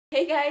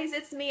Hey guys,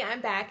 it's me,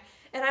 I'm back,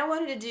 and I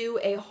wanted to do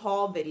a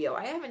haul video.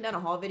 I haven't done a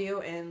haul video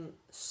in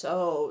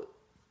so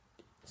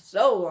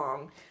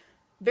long.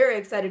 Very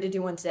excited to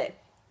do one today.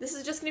 This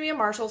is just going to be a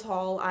Marshall's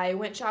haul. I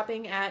went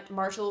shopping at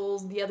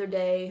Marshall's the other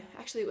day.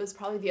 Actually, it was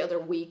probably the other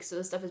week, so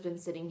this stuff has been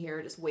sitting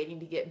here just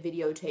waiting to get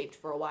videotaped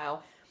for a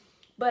while.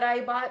 But I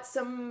bought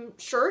some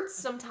shirts,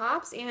 some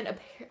tops, and a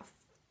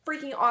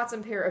freaking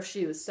awesome pair of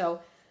shoes.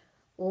 So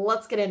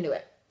let's get into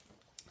it.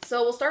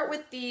 So we'll start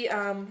with the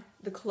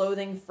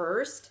clothing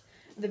first.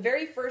 The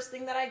very first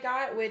thing that I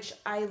got, which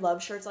I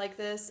love shirts like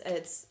this,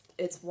 it's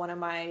one of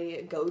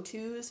my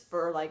go-tos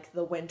for like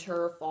the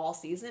winter, fall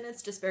season.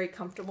 It's just very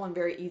comfortable and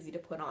very easy to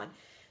put on.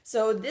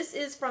 So this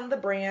is from the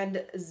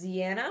brand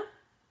Ziana.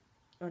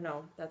 Oh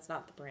no, that's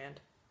not the brand.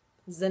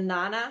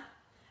 Zenana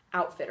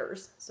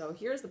Outfitters. So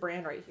here's the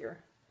brand right here.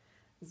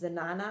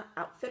 Zenana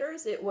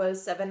Outfitters. It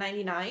was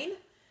 $7.99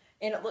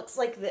 and it looks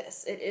like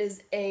this. It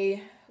is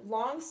a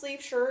long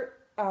sleeve shirt.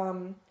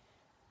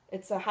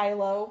 It's a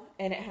high-low,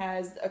 and it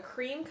has a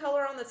cream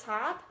color on the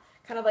top,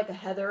 kind of like a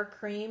heather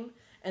cream,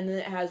 and then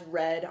it has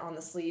red on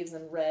the sleeves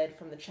and red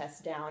from the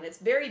chest down. It's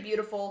very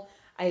beautiful.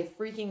 I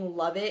freaking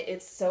love it.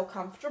 It's so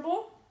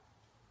comfortable.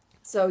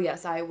 So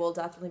yes, I will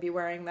definitely be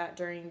wearing that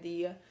during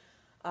the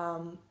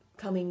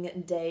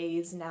coming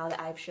days. Now that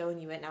I've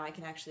shown you it, now I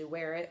can actually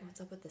wear it.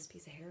 What's up with this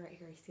piece of hair right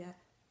here? You see that?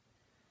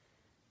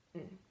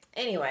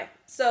 Anyway,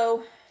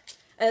 so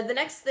the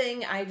next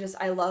thing, I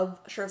love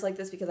shirts like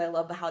this because I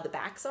love how the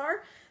backs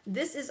are.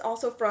 This is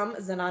also from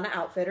Zenana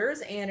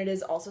Outfitters, and it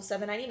is also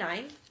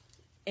 $7.99.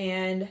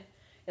 And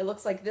it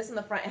looks like this in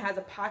the front. It has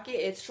a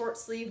pocket. It's short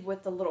sleeve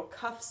with the little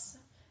cuffs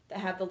that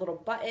have the little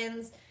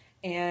buttons,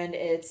 and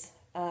it's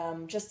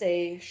just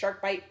a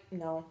shark bite.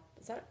 No,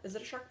 is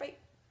it a shark bite?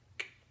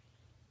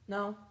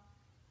 No,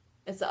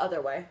 it's the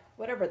other way.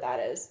 Whatever that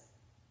is.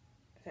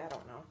 I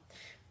don't know.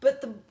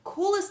 But the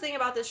coolest thing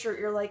about this shirt,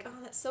 you're like, oh,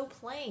 that's so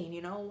plain,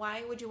 you know?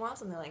 Why would you want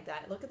something like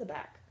that? Look at the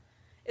back.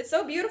 It's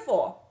so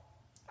beautiful.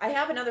 I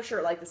have another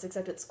shirt like this,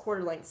 except it's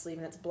quarter length sleeve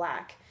and it's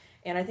black.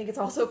 And I think it's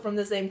also from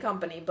the same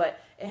company, but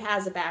it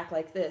has a back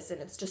like this,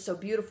 and it's just so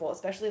beautiful,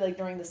 especially like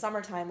during the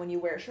summertime when you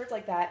wear shirts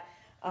like that.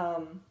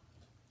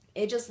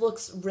 It just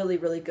looks really,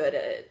 really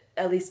good.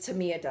 At least to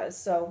me it does.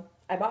 So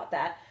I bought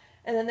that.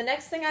 And then the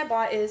next thing I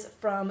bought is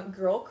from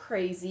Girl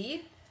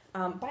Crazy.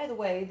 By the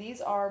way,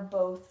 these are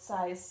both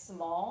size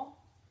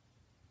small.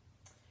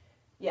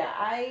 Yeah,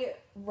 I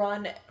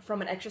run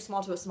from an extra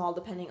small to a small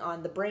depending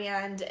on the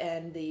brand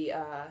and the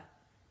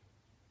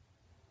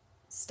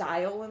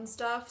style and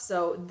stuff.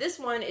 So this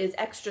one is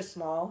extra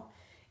small,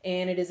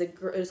 and it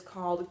is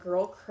called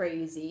Girl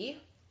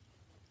Crazy.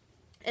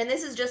 And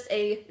this is just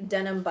a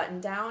denim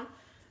button-down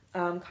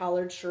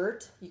collared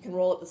shirt. You can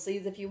roll up the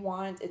sleeves if you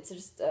want. It's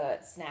just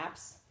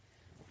snaps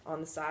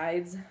on the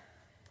sides.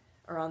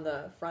 Or on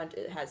the front,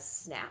 it has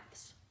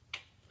snaps.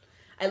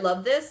 I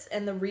love this,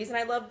 and the reason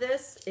I love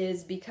this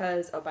is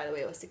because, oh, by the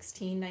way, it was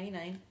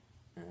 $16.99.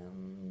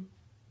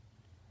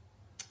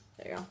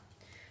 There you go.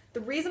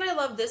 The reason I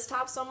love this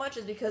top so much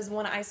is because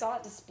when I saw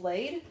it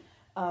displayed,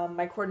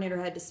 my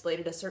coordinator had displayed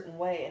it a certain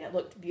way, and it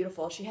looked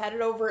beautiful. She had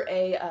it over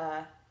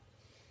a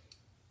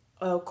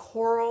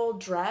coral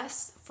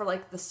dress for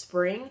like the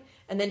spring,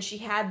 and then she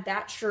had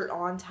that shirt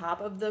on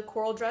top of the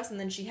coral dress, and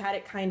then she had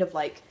it kind of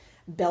like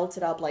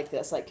belted up like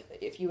this. Like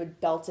if you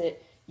would belt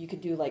it, you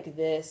could do like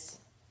this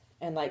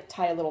and like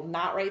tie a little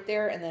knot right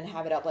there and then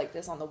have it up like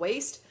this on the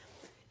waist.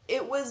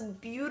 It was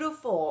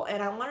beautiful,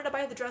 and I wanted to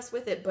buy the dress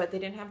with it, but they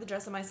didn't have the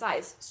dress in my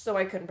size, so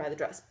I couldn't buy the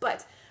dress.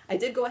 But I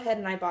did go ahead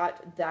and I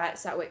bought that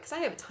Satwick because I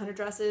have a ton of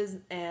dresses,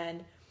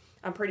 and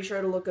I'm pretty sure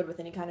it'll look good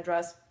with any kind of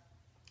dress.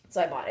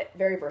 So I bought it.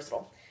 Very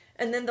versatile.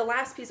 And then the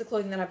last piece of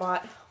clothing that I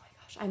bought, oh my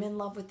gosh, I'm in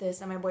love with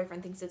this, and my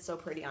boyfriend thinks it's so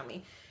pretty on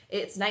me.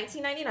 It's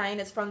 $19.99.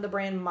 It's from the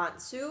brand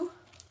Montsu.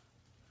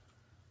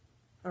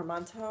 Or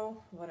Monto,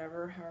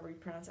 whatever, however you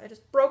pronounce it. I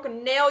just broke a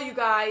nail, you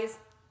guys.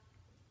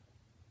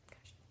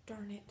 Gosh,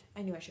 darn it.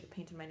 I knew I should have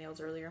painted my nails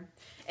earlier.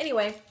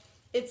 Anyway,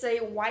 it's a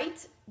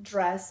white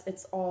dress.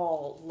 It's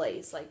all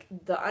lace. Like,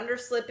 the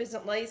underslip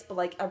isn't lace, but,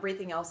 like,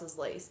 everything else is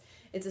lace.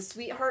 It's a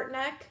sweetheart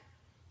neck,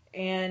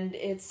 and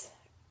it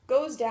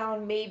goes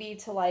down maybe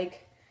to,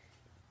 like,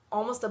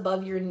 almost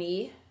above your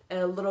knee, and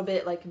a little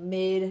bit, like,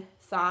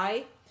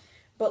 mid-thigh.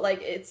 But,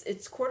 like,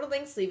 it's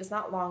quarter-length sleeve. It's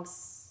not long.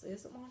 Is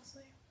it long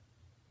sleeve?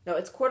 No,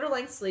 it's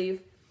quarter-length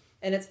sleeve,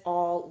 and it's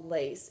all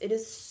lace. It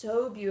is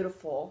so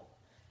beautiful.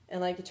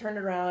 And, like, you turn it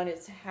around,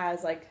 it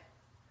has, like,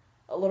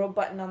 a little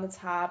button on the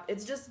top.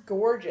 It's just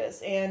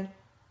gorgeous. And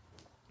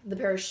the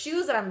pair of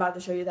shoes that I'm about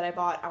to show you that I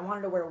bought, I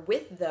wanted to wear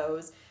with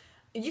those.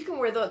 You can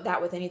wear that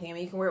with anything. I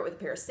mean, you can wear it with a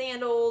pair of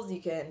sandals.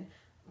 You can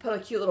put a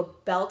cute little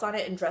belt on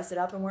it and dress it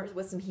up and wear it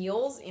with some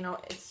heels. You know,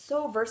 it's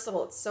so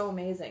versatile. It's so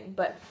amazing.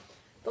 But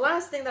the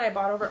last thing that I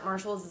bought over at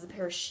Marshall's is a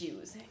pair of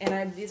shoes.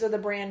 And these are the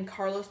brand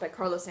Carlos by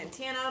Carlos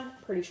Santana.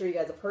 Pretty sure you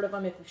guys have heard of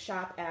them. If you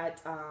shop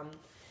at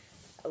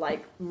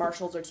like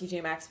Marshall's or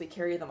TJ Maxx, we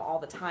carry them all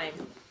the time.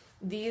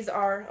 These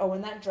are, oh,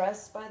 and that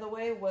dress, by the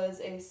way,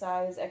 was a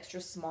size extra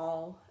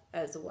small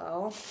as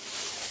well.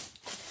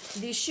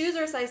 These shoes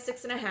are a size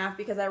 6.5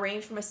 because I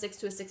range from a 6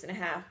 to a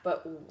 6.5,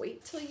 but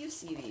wait till you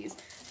see these.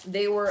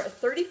 They were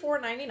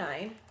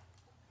 $34.99.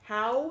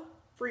 How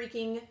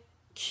freaking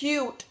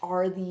cute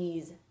are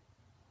these?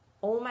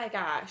 Oh my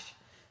gosh.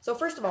 So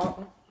first of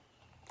all,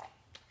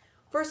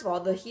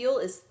 the heel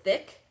is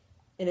thick,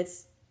 and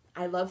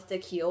I love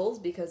thick heels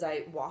because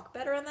I walk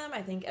better in them.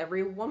 I think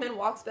every woman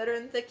walks better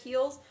in thick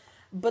heels.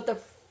 But the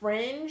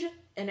fringe,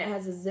 and it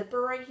has a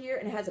zipper right here,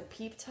 and it has a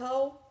peep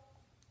toe.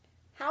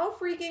 How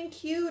freaking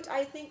cute,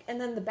 I think. And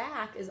then the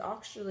back is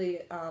actually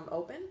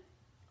open.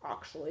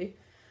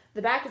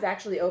 The back is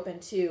actually open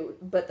too,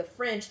 but the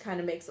fringe kind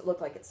of makes it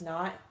look like it's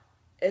not.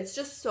 It's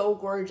just so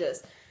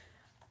gorgeous.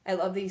 I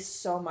love these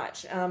so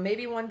much.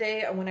 Maybe one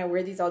day when I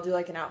wear these, I'll do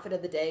like an outfit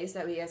of the day so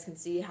that you guys can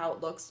see how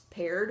it looks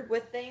paired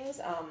with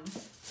things.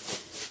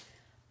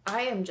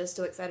 I am just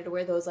so excited to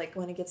wear those. Like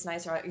when it gets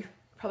nicer, you're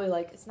probably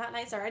like, it's not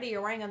nice already.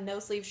 You're wearing a no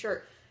sleeve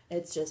shirt.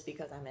 It's just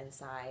because I'm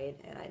inside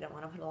and I don't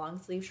want to put a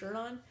long sleeve shirt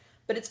on.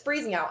 But it's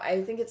freezing out.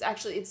 I think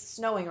it's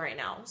snowing right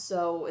now.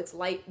 So it's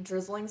light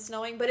drizzling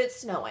snowing, but it's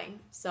snowing.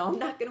 So I'm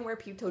not going to wear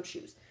peep-toed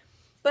shoes.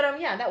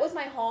 But yeah, that was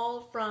my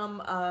haul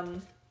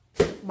from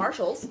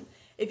Marshall's.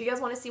 If you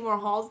guys want to see more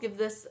hauls, give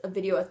this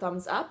video a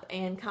thumbs up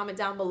and comment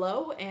down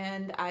below,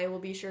 and I will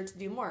be sure to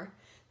do more.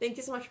 Thank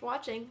you so much for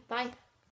watching. Bye.